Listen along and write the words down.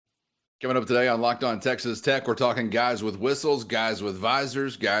Coming up today on Locked On Texas Tech, we're talking guys with whistles, guys with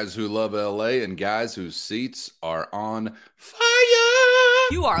visors, guys who love LA, and guys whose seats are on fire.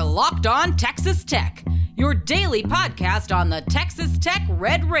 You are Locked On Texas Tech, your daily podcast on the Texas Tech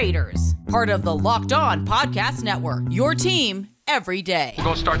Red Raiders, part of the Locked On Podcast Network, your team every day. We're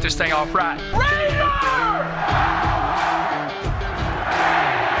going to start this thing off right. Raider!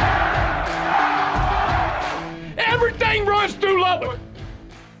 Everything runs through Lubbock.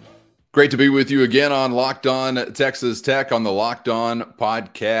 Great to be with you again on Locked On Texas Tech on the Locked On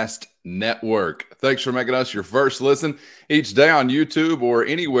Podcast Network. Thanks for making us your first listen each day on YouTube or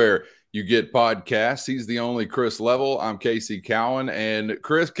anywhere you get podcasts. He's the only Chris Level. I'm Casey Cowan. And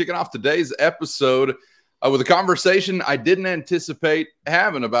Chris, kicking off today's episode with a conversation I didn't anticipate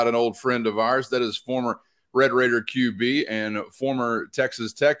having about an old friend of ours, that is former Red Raider QB and former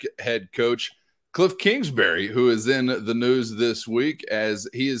Texas Tech head coach Cliff Kingsbury, who is in the news this week as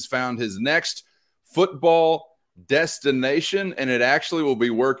he has found his next football destination, and it actually will be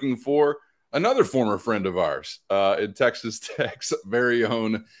working for another former friend of ours in Texas Tech's very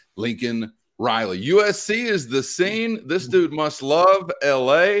own Lincoln Riley. USC is the scene. This dude must love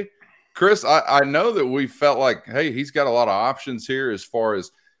LA. Chris, I know that we felt like, hey, he's got a lot of options here as far as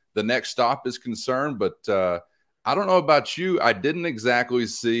the next stop is concerned, but I don't know about you. I didn't exactly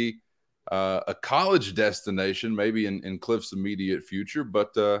see a college destination, maybe in Cliff's immediate future,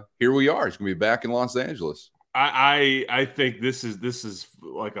 but here we are. He's going to be back in Los Angeles. I think this is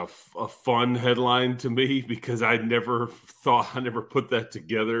like a fun headline to me, because I never put that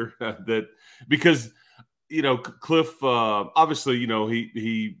together. Because Cliff, obviously,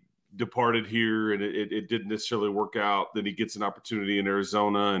 he departed here and it didn't necessarily work out. Then he gets an opportunity in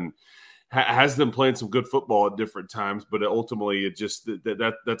Arizona and has them playing some good football at different times, but ultimately it just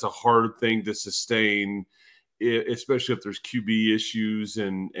that's a hard thing to sustain, especially if there's QB issues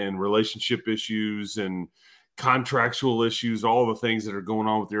and relationship issues and contractual issues, all the things that are going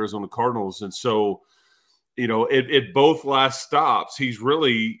on with the Arizona Cardinals. And so, at both last stops, he's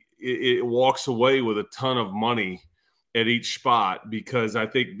really it walks away with a ton of money at each spot, because I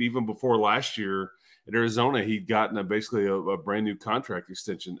think even before last year at Arizona, he'd gotten basically a brand new contract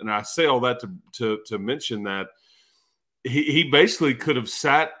extension. And I say all that to mention that he basically could have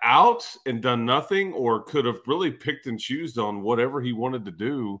sat out and done nothing, or could have really picked and choosed on whatever he wanted to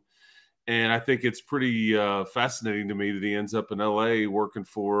do. And I think it's pretty fascinating to me that he ends up in LA working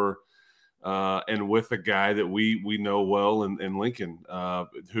for and with a guy that we know well in Lincoln,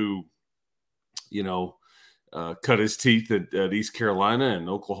 who, cut his teeth at East Carolina and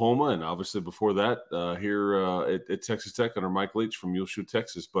Oklahoma, and obviously before that here at Texas Tech under Mike Leach from Muleshoe,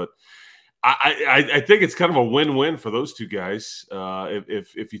 Texas. But I think it's kind of a win-win for those two guys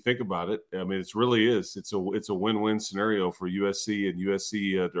if you think about it. I mean, it really is. It's a win-win scenario for USC and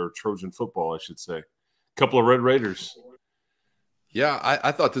USC or Trojan football, I should say. A couple of Red Raiders. Yeah,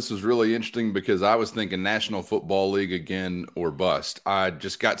 I thought this was really interesting because I was thinking National Football League again or bust. I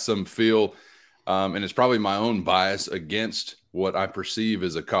just got some feel. And it's probably my own bias against what I perceive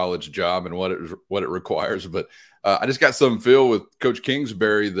as a college job and what it requires. But I just got some feel with Coach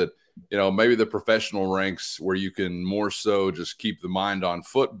Kingsbury that, maybe the professional ranks where you can more so just keep the mind on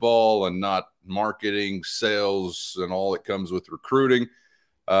football and not marketing, sales, and all that comes with recruiting.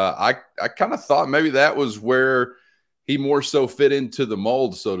 I kind of thought maybe that was where he more so fit into the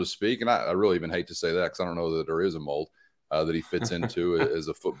mold, so to speak. And I really even hate to say that because I don't know that there is a mold that he fits into as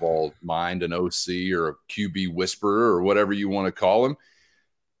a football mind, an OC or a QB whisperer or whatever you want to call him.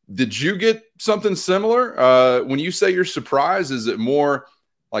 Did you get something similar? When you say you're surprised, is it more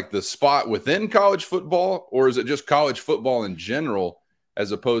like the spot within college football, or is it just college football in general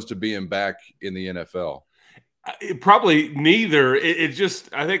as opposed to being back in the NFL? Probably neither. It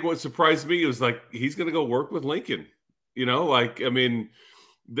just, I think what surprised me was like, he's going to go work with Lincoln.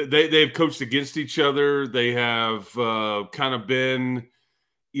 They've coached against each other. They have kind of been,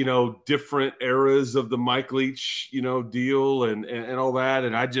 different eras of the Mike Leach, deal and all that.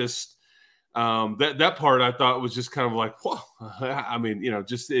 And I just that part I thought was just kind of like, whoa. I mean, it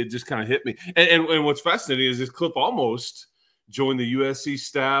just kind of hit me. And what's fascinating is this Cliff almost joined the USC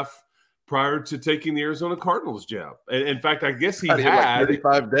staff prior to taking the Arizona Cardinals job. And in fact, I guess he had like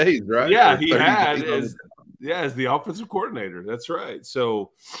 35 days, right? Yeah, he had as the offensive coordinator. That's right. So,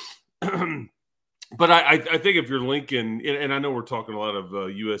 but I think if you're Lincoln, and I know we're talking a lot of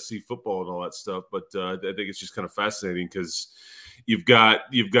USC football and all that stuff, but I think it's just kind of fascinating because you've got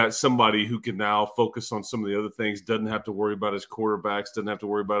somebody who can now focus on some of the other things, doesn't have to worry about his quarterbacks, doesn't have to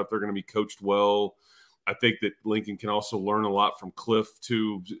worry about if they're going to be coached well. I think that Lincoln can also learn a lot from Cliff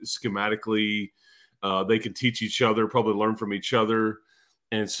too, schematically. They can teach each other, probably learn from each other.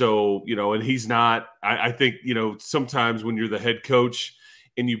 And so, and he's not, I think, sometimes when you're the head coach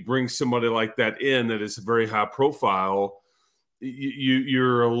and you bring somebody like that in that is very high profile,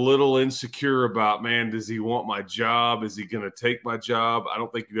 you're a little insecure about, man, does he want my job? Is he going to take my job? I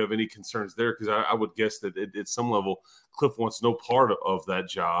don't think you have any concerns there, because I would guess that at some level, Cliff wants no part of that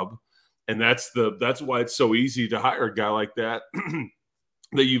job. And that's why it's so easy to hire a guy like that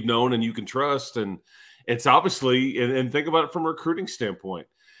that you've known and you can trust. And it's obviously, and think about it from a recruiting standpoint.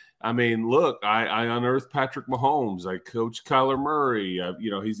 I mean, look, I unearthed Patrick Mahomes. I coached Kyler Murray.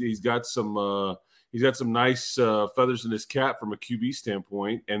 He's got some nice feathers in his cap from a QB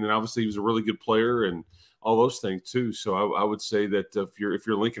standpoint, and then obviously he was a really good player and all those things too. So I would say that if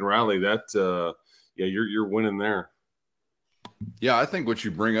you're Lincoln Riley, that you're winning there. Yeah, I think what you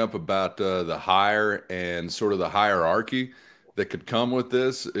bring up about the hire and sort of the hierarchy that could come with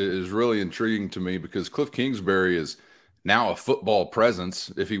this is really intriguing to me, because Cliff Kingsbury is now a football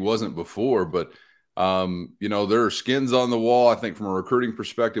presence if he wasn't before. But, there are skins on the wall, I think, from a recruiting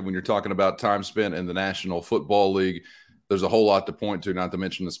perspective. When you're talking about time spent in the National Football League, there's a whole lot to point to, not to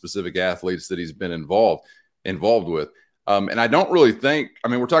mention the specific athletes that he's been involved with. And I don't really think –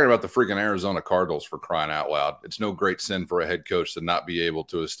 we're talking about the freaking Arizona Cardinals, for crying out loud. It's no great sin for a head coach to not be able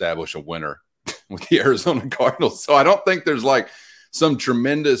to establish a winner with the Arizona Cardinals. So I don't think there's like some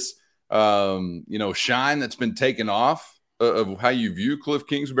tremendous, shine that's been taken off of how you view Cliff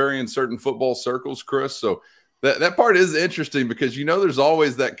Kingsbury in certain football circles, Chris. So that part is interesting, because, there's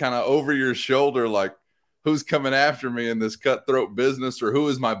always that kind of over your shoulder, like, who's coming after me in this cutthroat business, or who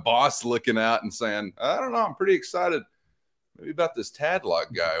is my boss looking at and saying, I don't know, I'm pretty excited maybe about this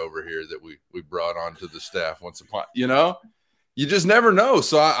Tadlock guy over here that we brought onto the staff once upon, you just never know.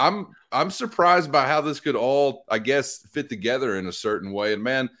 So I'm surprised by how this could all, I guess, fit together in a certain way. And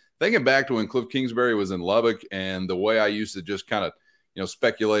man, thinking back to when Cliff Kingsbury was in Lubbock and the way I used to just kind of,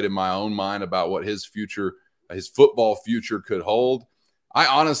 speculate in my own mind about what his football future could hold. I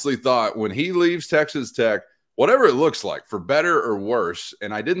honestly thought when he leaves Texas Tech, whatever it looks like, for better or worse,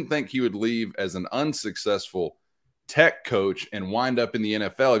 and I didn't think he would leave as an unsuccessful Tech coach and wind up in the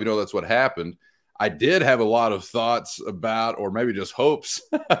NFL, even though that's what happened. I did have a lot of thoughts about, or maybe just hopes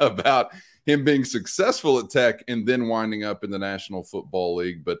about, him being successful at Tech and then winding up in the National Football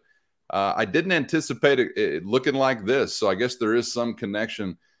League. But I didn't anticipate it looking like this. So I guess there is some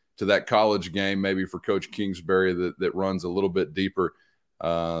connection to that college game, maybe for Coach Kingsbury, that runs a little bit deeper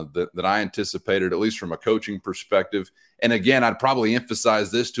that I anticipated, at least from a coaching perspective. And again, I'd probably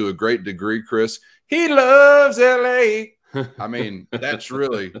emphasize this to a great degree, Chris. He loves LA. That's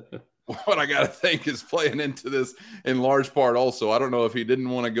really what I got to think is playing into this in large part also. I don't know if he didn't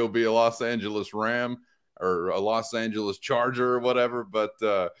want to go be a Los Angeles Ram or a Los Angeles Charger or whatever, but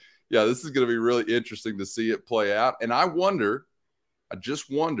this is going to be really interesting to see it play out. And I just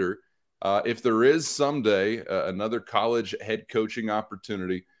wonder if there is someday another college head coaching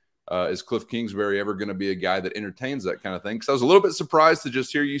opportunity. Is Cliff Kingsbury ever going to be a guy that entertains that kind of thing? Because I was a little bit surprised to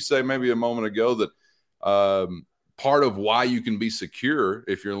just hear you say maybe a moment ago that part of why you can be secure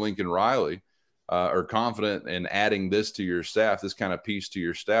if you're Lincoln Riley or confident in adding this to your staff, this kind of piece to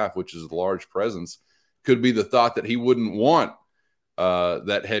your staff, which is a large presence, could be the thought that he wouldn't want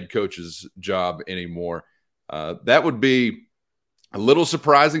that head coach's job anymore. That would be a little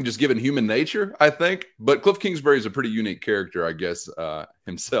surprising, just given human nature, I think. But Cliff Kingsbury is a pretty unique character, I guess,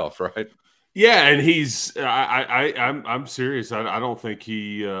 himself, right? Yeah, and he's. I'm serious. I don't think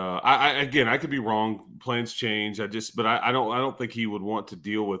he. Again, I could be wrong. Plans change. But I don't think he would want to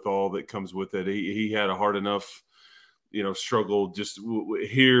deal with all that comes with it. He had a hard enough, struggle just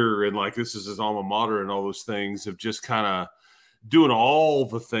here, and like this is his alma mater, and all those things of just kind of doing all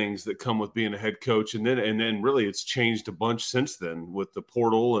the things that come with being a head coach. And then really it's changed a bunch since then with the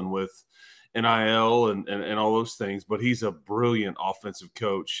portal and with NIL and all those things. But he's a brilliant offensive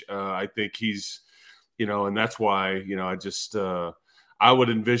coach. I think he's, and that's why, I would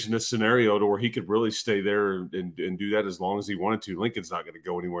envision a scenario to where he could really stay there and do that as long as he wanted to. Lincoln's not going to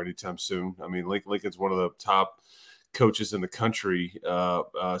go anywhere anytime soon. Lincoln's one of the top coaches in the country,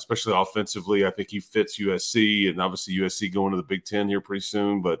 especially offensively. I think he fits USC, and obviously USC going to the Big Ten here pretty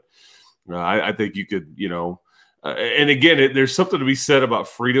soon. But I think you could, and again, there's something to be said about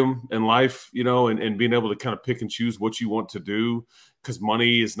freedom in life, and being able to kind of pick and choose what you want to do, because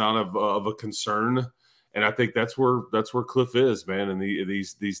money is not of a concern. And I think that's where Cliff is, man. And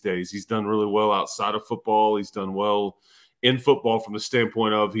these days, he's done really well outside of football. He's done well in football from the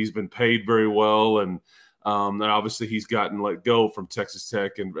standpoint of he's been paid very well, and obviously he's gotten let go from Texas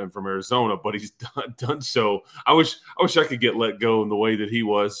Tech and from Arizona, but he's done so. I wish I could get let go in the way that he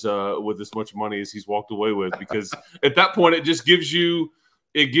was with as much money as he's walked away with, because at that point it just gives you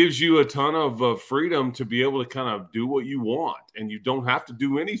it gives you a ton of freedom to be able to kind of do what you want, and you don't have to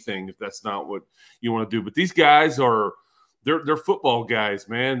do anything if that's not what you want to do. But these guys they're football guys,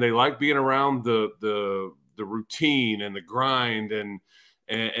 man. They like being around the routine and the grind and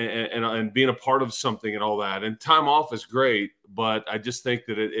being a part of something and all that. And time off is great, but I just think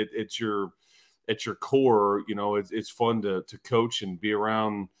that it's your core. It's fun to coach and be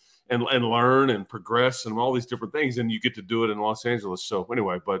around and learn and progress and all these different things, and you get to do it in Los Angeles. So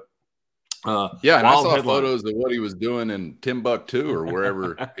anyway, but yeah, and I saw photos of what he was doing in Timbuktu or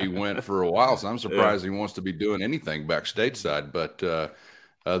wherever he went for a while. So I'm surprised he wants to be doing anything back stateside. But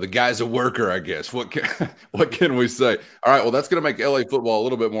the guy's a worker, I guess. What can we say? All right, well, that's going to make LA football a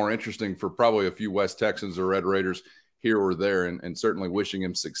little bit more interesting for probably a few West Texans or Red Raiders here or there, and certainly wishing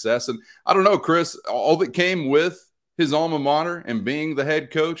him success. And I don't know, Chris, all that came with his alma mater and being the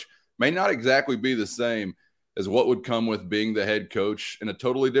head coach may not exactly be the same as what would come with being the head coach in a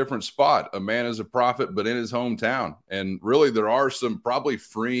totally different spot. A man is a prophet, but in his hometown. And really, there are some probably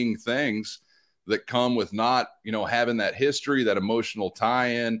freeing things that come with not, having that history, that emotional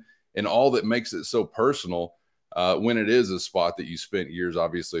tie-in, and all that makes it so personal when it is a spot that you spent years,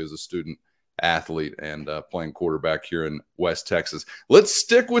 obviously, as a student athlete and playing quarterback here in West Texas. Let's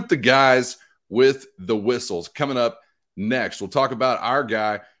stick with the guys with the whistles. Coming up next, we'll talk about our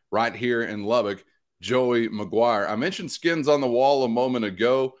guy right here in Lubbock, Joey McGuire. I mentioned skins on the wall a moment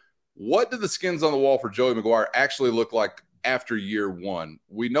ago. What did the skins on the wall for Joey McGuire actually look like after year one?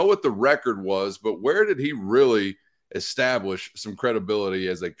 We know what the record was, but where did he really establish some credibility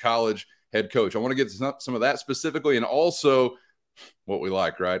as a college head coach? I want to get to some of that specifically, and also what we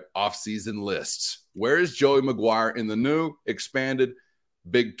like, right? Off-season lists. Where is Joey McGuire in the new expanded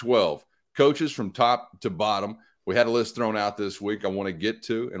Big 12? Coaches from top to bottom. We had a list thrown out this week I want to get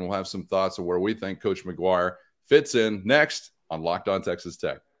to, and we'll have some thoughts of where we think Coach McGuire fits in next on Locked On Texas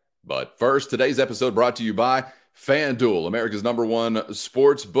Tech. But first, today's episode brought to you by FanDuel, America's #1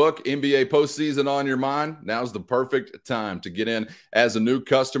 sports book. NBA postseason on your mind? Now's the perfect time to get in as a new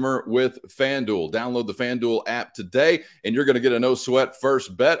customer with FanDuel. Download the FanDuel app today, and you're going to get a no-sweat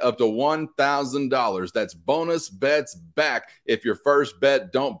first bet up to $1,000. That's bonus bets back if your first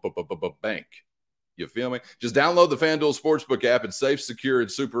bet don't bank. You feel me? Just download the FanDuel Sportsbook app. It's safe, secure,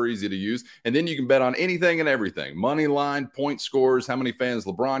 it's super easy to use. And then you can bet on anything and everything. Money line, point scores, how many fans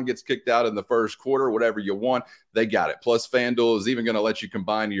LeBron gets kicked out in the first quarter, whatever you want, they got it. Plus, FanDuel is even going to let you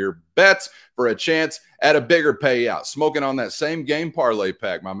combine your bets for a chance at a bigger payout. Smoking on that same game parlay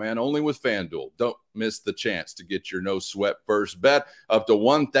pack, my man, only with FanDuel. Don't miss the chance to get your no-sweat first bet up to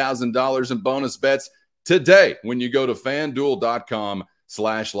 $1,000 in bonus bets today when you go to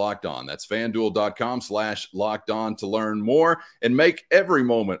FanDuel.com/lockedon. That's FanDuel.com/lockedon to learn more and make every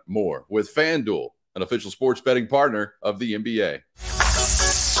moment more with FanDuel, an official sports betting partner of the NBA.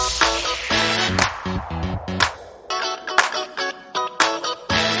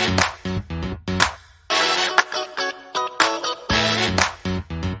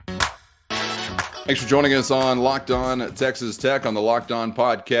 Thanks for joining us on Locked On Texas Tech on the Locked On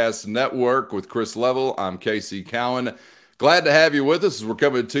Podcast Network with Chris Level. I'm Casey Cowan. Glad to have you with us as we're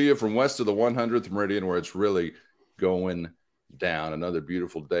coming to you from west of the 100th Meridian, where it's really going down. Another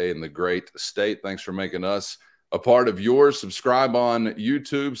beautiful day in the great state. Thanks for making us a part of yours. Subscribe on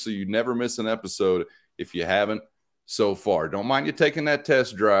YouTube so you never miss an episode if you haven't so far. Don't mind you taking that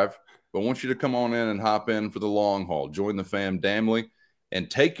test drive, but I want you to come on in and hop in for the long haul. Join the fam damnly and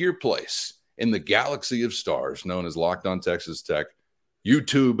take your place in the galaxy of stars known as Locked On Texas Tech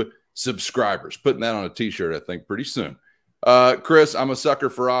YouTube subscribers. Putting that on a t-shirt, I think, pretty soon. Chris, I'm a sucker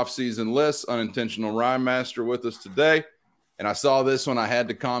for off-season lists. Unintentional Rhyme Master with us today. And I saw this one I had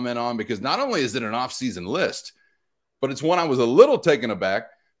to comment on because not only is it an off-season list, but it's one I was a little taken aback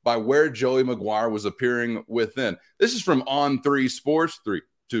by where Joey McGuire was appearing within. This is from On3 Sports. 3,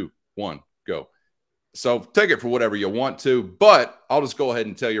 2, 1, go. So take it for whatever you want to, but I'll just go ahead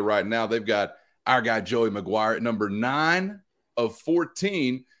and tell you right now, they've got our guy Joey McGuire at number 9 of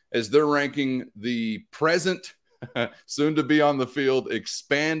 14 as they're ranking the present, soon to be on the field,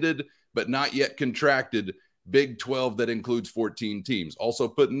 expanded but not yet contracted Big 12 that includes 14 teams. Also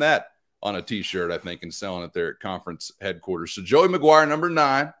putting that on a t-shirt, I think, and selling it there at conference headquarters. So Joey McGuire, number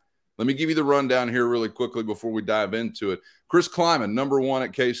 9. Let me give you the rundown here really quickly before we dive into it. Chris Kleiman, number 1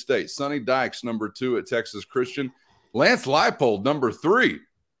 at K-State. Sonny Dykes, number 2 at Texas Christian. Lance Leipold, number 3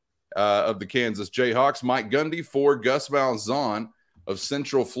 of the Kansas Jayhawks. Mike Gundy, 4. Gus Malzahn of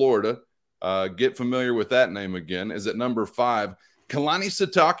Central Florida. Get familiar with that name again. Is at number 5. Kalani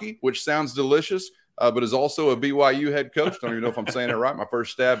Sitake, which sounds delicious, but is also a BYU head coach. Don't even know if I'm saying it right. My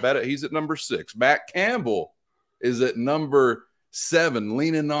first stab at it. He's at number 6. Matt Campbell is at number 7,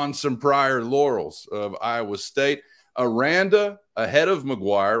 leaning on some prior laurels of Iowa State. Aranda ahead of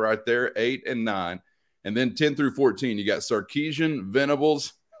McGuire right there, 8 and 9. And then 10 through 14, you got Sarkisian,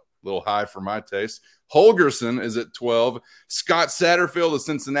 Venables, a little high for my taste. Holgerson is at 12. Scott Satterfield of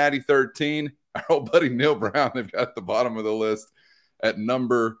Cincinnati, 13. Our old buddy Neil Brown, they've got at the bottom of the list at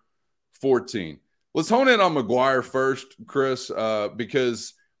number 14. Let's hone in on McGuire first, Chris,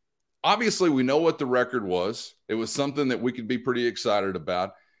 because obviously we know what the record was. It was something that we could be pretty excited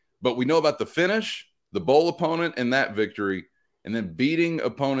about. But we know about the finish, the bowl opponent, and that victory, and then beating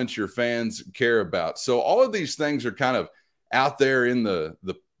opponents your fans care about. So all of these things are kind of out there in the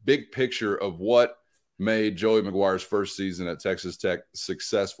big picture of what made Joey McGuire's first season at Texas Tech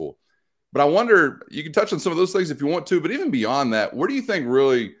successful. But I wonder, you can touch on some of those things if you want to, but even beyond that, where do you think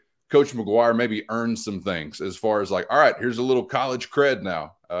really Coach McGuire maybe earned some things as far as like, all right, here's a little college cred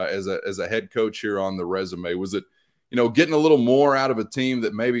now as a head coach here on the resume? Was it, getting a little more out of a team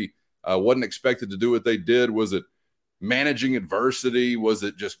that maybe wasn't expected to do what they did? Was it managing adversity? Was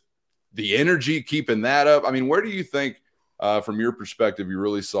it just the energy, keeping that up? I mean, where do you think, from your perspective, you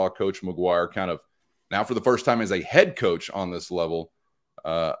really saw Coach McGuire kind of now for the first time as a head coach on this level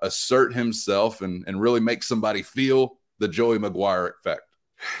assert himself and really make somebody feel the Joey McGuire effect?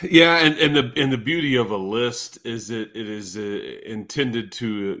 Yeah, and the beauty of a list is that it is intended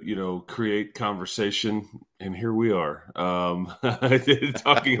to create conversation, and here we are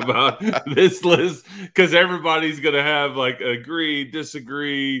talking about this list because everybody's going to have like agree,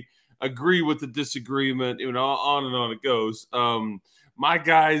 disagree, agree with the disagreement, on and on it goes. My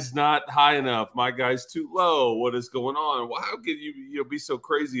guy's not high enough. My guy's too low. What is going on? Well, how could you be so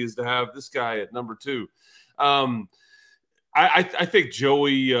crazy as to have this guy at number 2? I think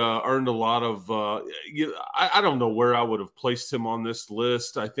Joey earned a lot of I don't know where I would have placed him on this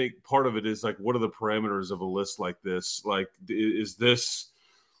list. I think part of it is like, what are the parameters of a list like this? Like, is this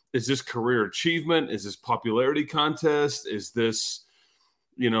career achievement? Is this popularity contest? Is this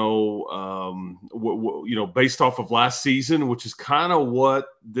based off of last season, which is kind of what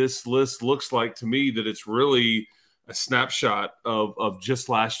this list looks like to me, that it's really a snapshot of just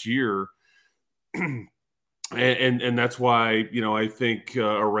last year. And that's why, I think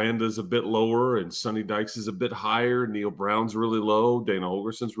Aranda's a bit lower and Sonny Dykes is a bit higher. Neil Brown's really low. Dana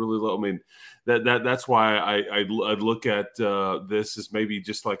Holgerson's really low. I mean, that's why I'd look at this as maybe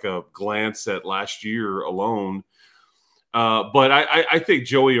just like a glance at last year alone. But I think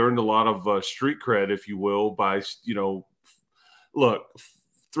Joey earned a lot of street cred, if you will, by, look,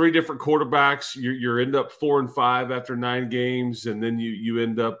 3 different quarterbacks. You end up 4-5 after 9 games, and then you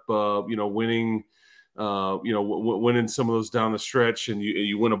end up, winning. Winning some of those down the stretch, and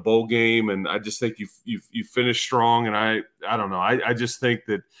you win a bowl game, and I just think you finish strong. And I don't know. I just think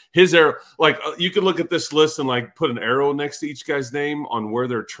that his arrow, like you can look at this list and like put an arrow next to each guy's name on where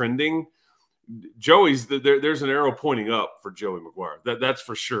they're trending. Joey's there's an arrow pointing up for Joey McGuire. That's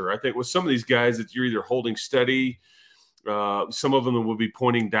for sure. I think with some of these guys that you're either holding steady, some of them will be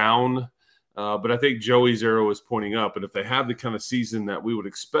pointing down. But I think Joey's arrow is pointing up, and if they have the kind of season that we would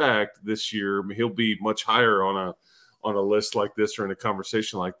expect this year, he'll be much higher on a list like this or in a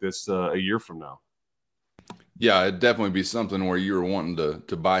conversation like this a year from now. Yeah, it'd definitely be something where you were wanting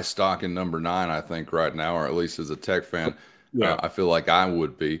to buy stock in number 9, I think, right now, or at least as a Tech fan. Yeah. I feel like I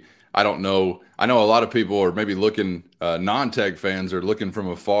would be. I don't know. I know a lot of people are maybe looking, non-Tech fans are looking from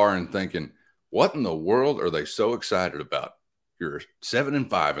afar and thinking, what in the world are they so excited about? You're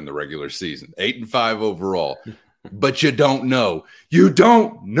 7-5 in the regular season, 8-5 overall, but you don't know. You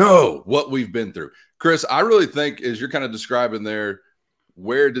don't know what we've been through. Chris, I really think, as you're kind of describing there,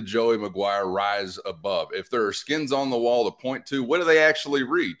 where did Joey McGuire rise above? If there are skins on the wall to point to, what do they actually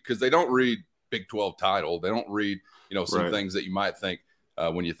read? Because they don't read Big 12 title. They don't read, some right. things that you might think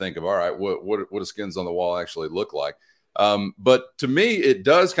when you think of, all right, what do skins on the wall actually look like? But to me, it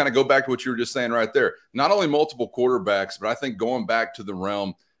does kind of go back to what you were just saying right there. Not only multiple quarterbacks, but I think going back to the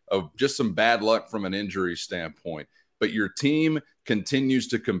realm of just some bad luck from an injury standpoint. But your team continues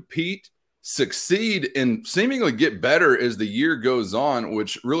to compete, succeed, and seemingly get better as the year goes on,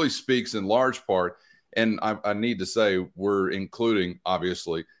 which really speaks in large part. And I need to say we're including,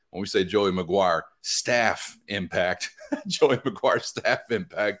 obviously, when we say Joey McGuire, staff impact, Joey McGuire staff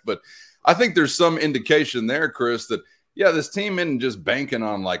impact. But I think there's some indication there, Chris, that yeah, this team isn't just banking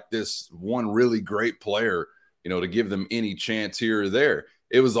on like this one really great player, to give them any chance here or there.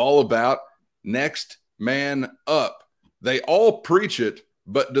 It was all about next man up. They all preach it,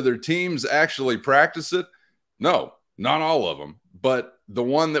 but do their teams actually practice it? No, not all of them. But the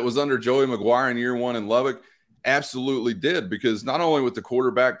one that was under Joey McGuire in year 1 in Lubbock absolutely did, because not only with the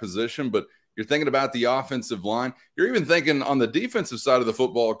quarterback position, but You're thinking about the offensive line. You're even thinking on the defensive side of the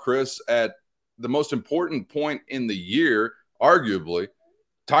football, Chris, at the most important point in the year, arguably,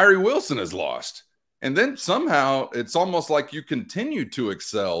 Tyree Wilson is lost. And then somehow it's almost like you continue to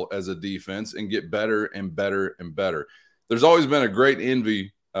excel as a defense and get better and better and better. There's always been a great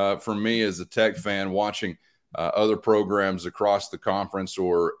envy for me as a Tech fan watching other programs across the conference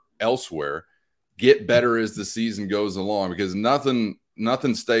or elsewhere get better as the season goes along, because nothing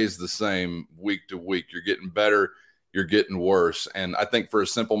stays the same week to week. You're getting better, you're getting worse. And I think for a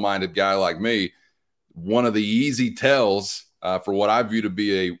simple-minded guy like me, one of the easy tells for what I view to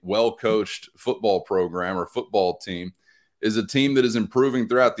be a well-coached football program or football team is a team that is improving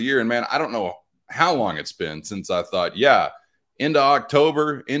throughout the year. And, man, I don't know how long it's been since I thought, into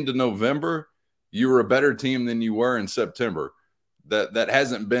October, into November, you were a better team than you were in September. That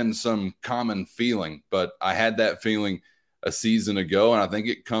hasn't been some common feeling, but I had that feeling a season ago, and I think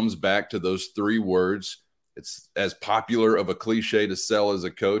it comes back to those three words. It's as popular of a cliche to sell as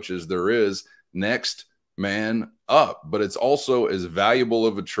a coach as there is: next man up. But it's also as valuable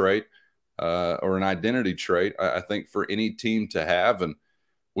of a trait or an identity trait, I think, for any team to have. And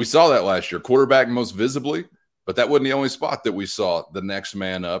we saw that last year, quarterback most visibly, but that wasn't the only spot that we saw the next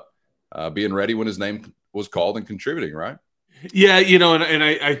man up being ready when his name was called and contributing, right? Yeah, and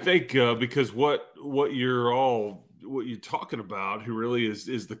I think because what you're talking about, who really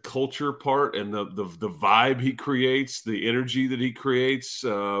is the culture part and the vibe he creates, the energy that he creates,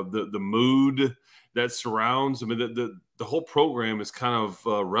 the mood that surrounds. I mean, the whole program is kind of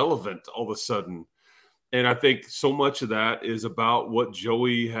relevant all of a sudden, and I think so much of that is about what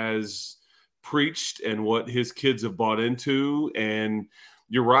Joey has preached and what his kids have bought into. And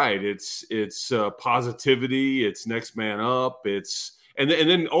you're right. It's positivity. It's next man up. And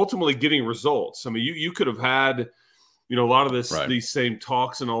then ultimately getting results. I mean, you could have had, a lot of these same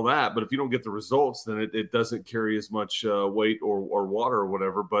talks and all that, but if you don't get the results, then it doesn't carry as much weight or water or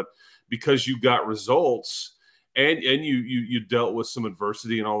whatever. But because you got results and you dealt with some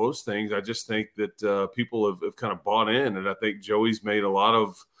adversity and all those things, I just think that people have kind of bought in, and I think Joey's made a lot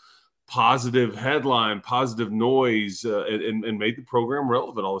of positive headline, positive noise, and made the program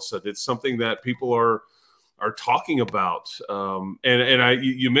relevant all of a sudden. It's something that people are talking about.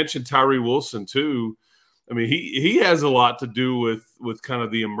 You mentioned Tyree Wilson too. I mean, he has a lot to do with kind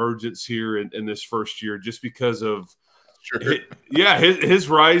of the emergence here in this first year, just because of his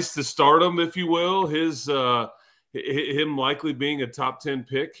rise to stardom, if you will, him likely being a top 10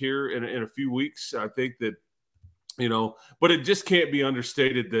 pick here in a few weeks. I think that, but it just can't be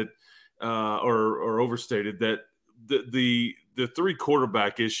understated that or overstated that the three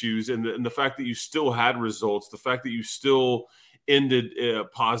quarterback issues and the fact that you still had results, the fact that you still ended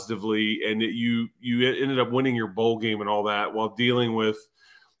positively, and that you ended up winning your bowl game and all that while dealing with,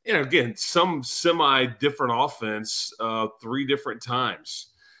 again, some semi-different offense 3 different times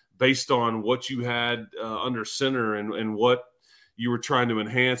based on what you had under center and what you were trying to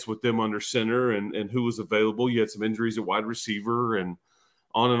enhance with them under center and who was available. You had some injuries at wide receiver and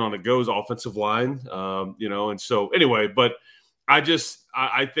on it goes, offensive line, and so anyway, but I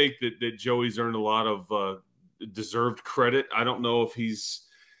think that Joey's earned a lot of deserved credit. I don't know if he's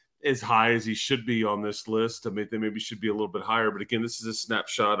as high as he should be on this list. I mean, they maybe should be a little bit higher, but again, this is a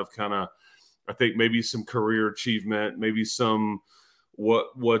snapshot of kind of, I think maybe some career achievement, maybe some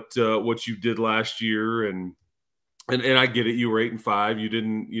what you did last year, and I get it. You were 8-5. You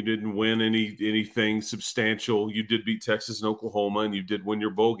didn't win anything substantial. You did beat Texas and Oklahoma, and you did win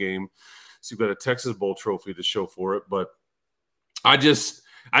your bowl game. So you've got a Texas Bowl trophy to show for it. But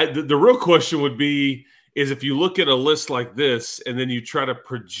the real question would be is if you look at a list like this and then you try to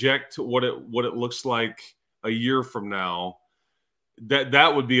project what it looks like a year from now,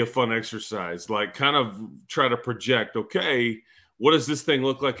 that would be a fun exercise. Like, kind of try to project, okay, what does this thing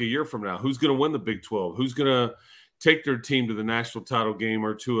look like a year from now? Who's going to win the Big 12? Who's going to take their team to the national title game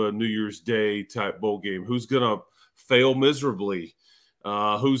or to a New Year's Day type bowl game? Who's going to fail miserably?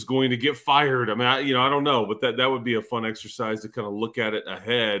 Who's going to get fired? I mean, I don't know, but that would be a fun exercise to kind of look at it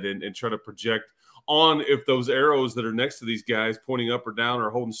ahead and try to project on if those arrows that are next to these guys pointing up or down or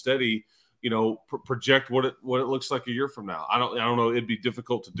holding steady, project what it looks like a year from now. I don't know. It'd be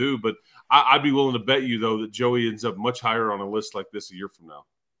difficult to do, but I'd be willing to bet you though that Joey ends up much higher on a list like this a year from now.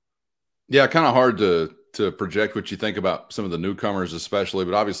 Yeah, kind of hard to project what you think about some of the newcomers, especially,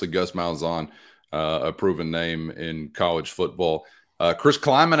 but obviously Gus Malzahn, a proven name in college football. Chris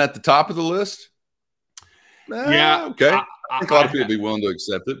Kleiman at the top of the list. Yeah, okay. I think a lot of people would be willing to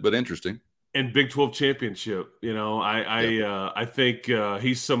accept it, but interesting. And Big 12 championship, I think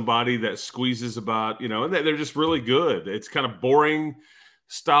he's somebody that squeezes about, and they're just really good. It's kind of boring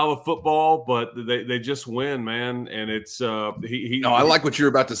style of football, but they just win, man. And it's No, I like what you're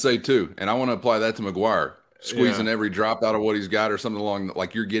about to say too, and I want to apply that to McGuire. Squeezing every drop out of what he's got or something along,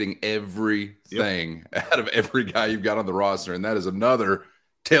 like you're getting everything out of every guy you've got on the roster. And that is another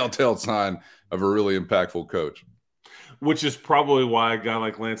telltale sign of a really impactful coach. Which is probably why a guy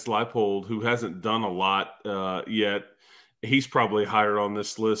like Lance Leipold, who hasn't done a lot yet, he's probably higher on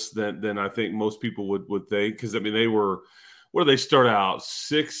this list than I think most people would think. Because, I mean, they were – what did they start out?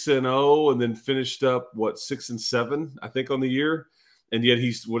 6-0 and then finished up, 6-7, I think, on the year. And yet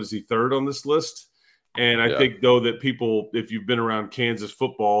he's – third on this list? And I think, though, that people, if you've been around Kansas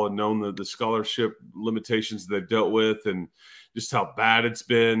football and known the scholarship limitations they've dealt with and just how bad it's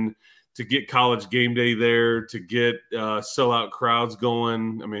been to get college game day there, to get sellout crowds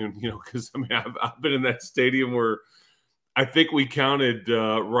going. I mean, because I've been in that stadium where I think we counted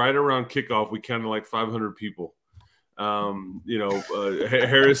right around kickoff, we counted like 500 people.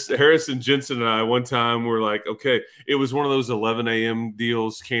 Harris and Jensen and I one time were like, okay, it was one of those 11 a.m.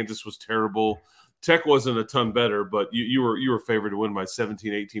 deals. Kansas was terrible. Tech wasn't a ton better, but you were favored to win by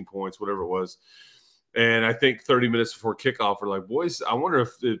 17, 18 points, whatever it was. And I think 30 minutes before kickoff, we're like, boys, I wonder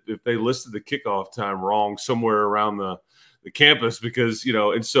if they listed the kickoff time wrong somewhere around the campus because,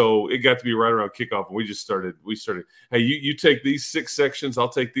 and so it got to be right around kickoff. And we started, hey, you take these 6 sections, I'll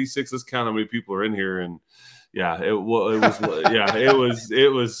take these 6. Let's count how many people are in here. And it was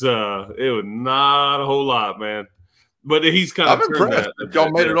not a whole lot, man. But he's kind of – I'm impressed that y'all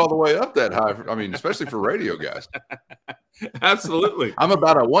made it all the way up that high. I mean, especially for radio guys. Absolutely. I'm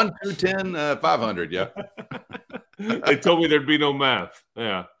about a 1, 2, 10, 500, yeah. They told me there'd be no math.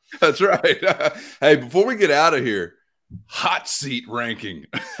 Yeah. That's right. Hey, before we get out of here, hot seat ranking.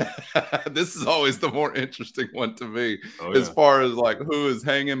 This is always the more interesting one to me as far as like who is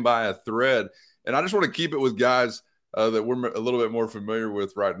hanging by a thread. And I just want to keep it with guys that we're a little bit more familiar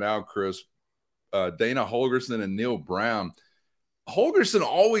with right now, Chris. Dana Holgorsen and Neil Brown. Holgorsen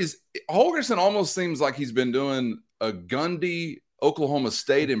almost seems like he's been doing a Gundy Oklahoma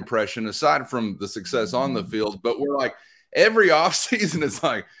State impression aside from the success on the field. But we're like every offseason it's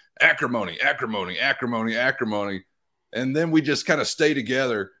like acrimony. And then we just kind of stay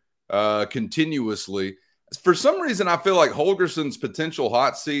together continuously. For some reason, I feel like Holgorsen's potential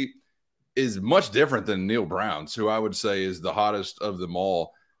hot seat is much different than Neil Brown's, who I would say is the hottest of them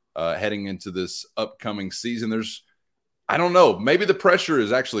all. Heading into this upcoming season, I don't know, maybe the pressure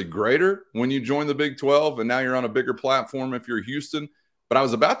is actually greater when you join the Big 12 and now you're on a bigger platform if you're Houston. But I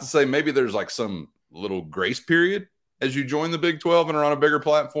was about to say maybe there's like some little grace period as you join the Big 12 and are on a bigger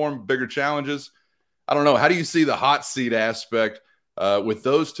platform, bigger challenges. I don't know. How do you see the hot seat aspect with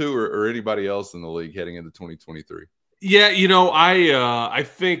those two or anybody else in the league heading into 2023? Yeah, I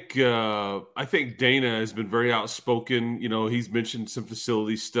think Dana has been very outspoken. He's mentioned some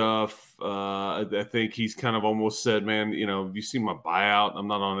facility stuff. I think he's kind of almost said, "Man, you see my buyout? I'm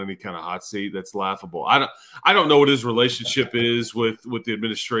not on any kind of hot seat. That's laughable." I don't know what his relationship is with the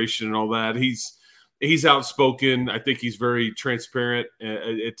administration and all that. He's outspoken. I think he's very transparent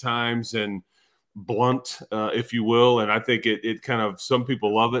at times and blunt, if you will. And I think it kind of some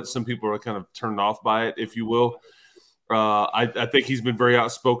people love it, some people are kind of turned off by it, if you will. I think he's been very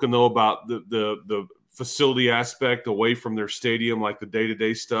outspoken, though, about the facility aspect away from their stadium, like the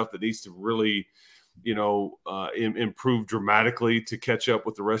day-to-day stuff that needs to really, improve dramatically to catch up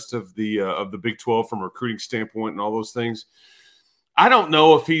with the rest of the Big 12 from a recruiting standpoint and all those things. I don't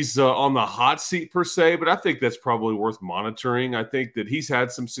know if he's on the hot seat per se, but I think that's probably worth monitoring. I think that he's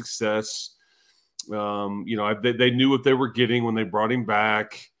had some success. They knew what they were getting when they brought him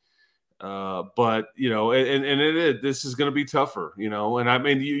back. But this is going to be tougher, and I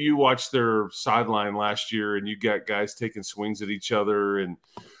mean, you watched their sideline last year and you got guys taking swings at each other, and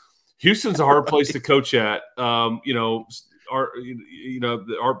Houston's a hard place to coach at. Art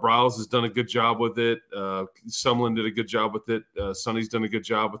Briles has done a good job with it. Sumlin did a good job with it. Sonny's done a good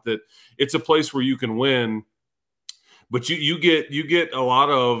job with it. It's a place where you can win, but you get a lot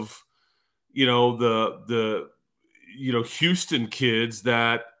of, Houston kids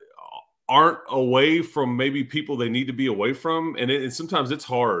that aren't away from maybe people they need to be away from. And sometimes it's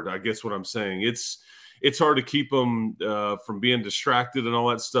hard, I guess what I'm saying. It's hard to keep them from being distracted and all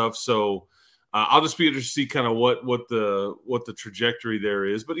that stuff. So I'll just be interested to see kind of what the trajectory there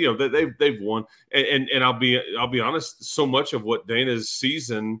is. But, they've won. And I'll be honest, so much of what Dana's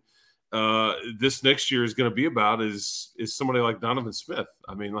season this next year is going to be about is somebody like Donovan Smith.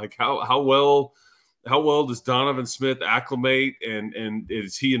 I mean, like how well does Donovan Smith acclimate, and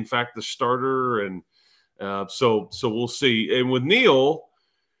is he in fact the starter? And so we'll see. And with Neil,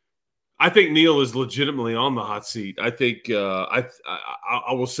 I think Neil is legitimately on the hot seat. I think I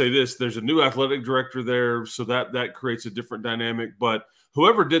will say this: there's a new athletic director there, so that creates a different dynamic. But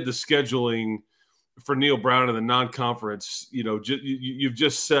whoever did the scheduling for Neil Brown in the non-conference, you've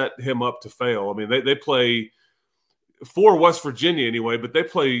just set him up to fail. I mean, they play for West Virginia anyway, but they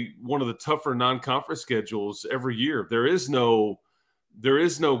play one of the tougher non-conference schedules every year. There is no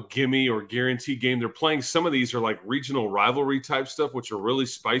gimme or guarantee game. They're playing some of these are like regional rivalry type stuff, which are really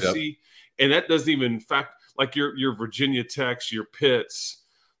spicy. Yep. And that doesn't even like your Virginia Techs, your Pitts,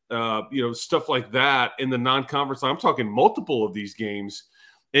 stuff like that in the non-conference. I'm talking multiple of these games.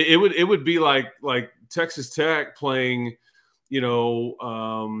 It would be like Texas Tech playing,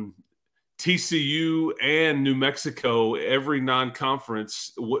 TCU and New Mexico every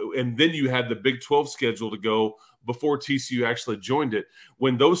non-conference, and then you had the Big 12 schedule to go before TCU actually joined it.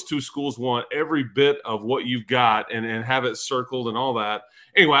 When those two schools want every bit of what you've got and have it circled and all that.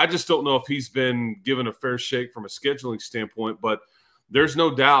 Anyway, I just don't know if he's been given a fair shake from a scheduling standpoint, but there's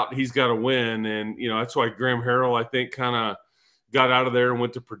no doubt he's got to win. And, that's why Graham Harrell, I think, kind of got out of there and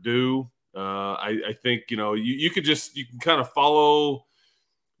went to Purdue. I think, you can kind of follow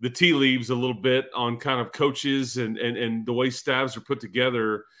the tea leaves a little bit on kind of coaches and the way staffs are put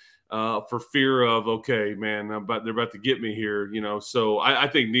together for fear of, okay, man, they're about to get me here, So I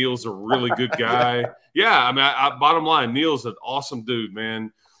think Neil's a really good guy. Yeah, I mean, bottom line, Neil's an awesome dude,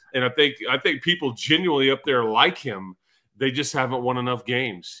 man. And I think people genuinely up there like him. They just haven't won enough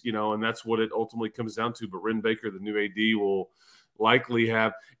games, and that's what it ultimately comes down to. But Ren Baker, the new AD, will likely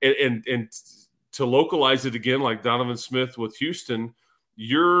have and to localize it again, like Donovan Smith with Houston.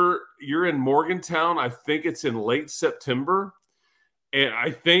 You're in Morgantown. I think it's in late September. And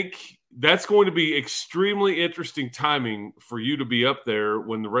I think that's going to be extremely interesting timing for you to be up there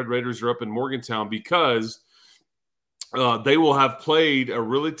when the Red Raiders are up in Morgantown, because they will have played a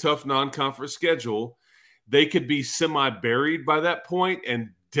really tough non-conference schedule. They could be semi-buried by that point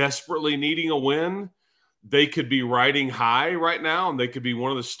and desperately needing a win. They could be riding high right now, and they could be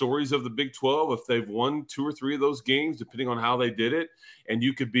one of the stories of the Big 12 if they've won 2 or 3 of those games, depending on how they did it. And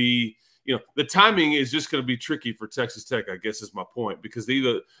you could be – the timing is just going to be tricky for Texas Tech, I guess is my point, because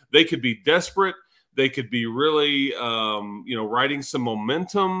either they could be desperate, they could be really, riding some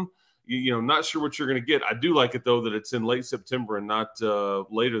momentum, not sure what you're going to get. I do like it, though, that it's in late September and not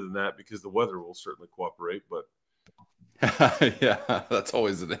later than that, because the weather will certainly cooperate. But yeah, that's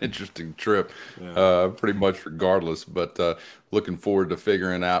always an interesting trip, pretty much regardless. But looking forward to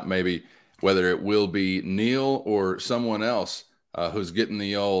figuring out maybe whether it will be Neil or someone else who's getting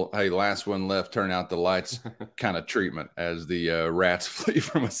the old, hey, last one left, turn out the lights kind of treatment as the rats flee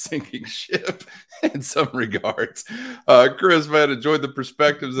from a sinking ship in some regards. Chris, man, enjoyed the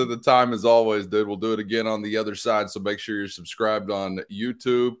perspectives at the time as always, dude. We'll do it again on the other side, so make sure you're subscribed on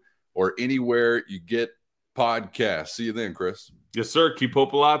YouTube or anywhere you get podcasts. See you then, Chris. Yes, sir. Keep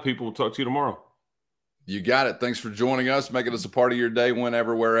hope alive, people. We'll talk to you tomorrow. You got it. Thanks for joining us, making us a part of your day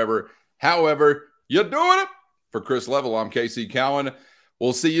whenever, wherever, however you're doing it. For Chris Level, I'm KC Cowan.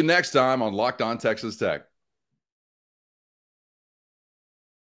 We'll see you next time on Locked On Texas Tech.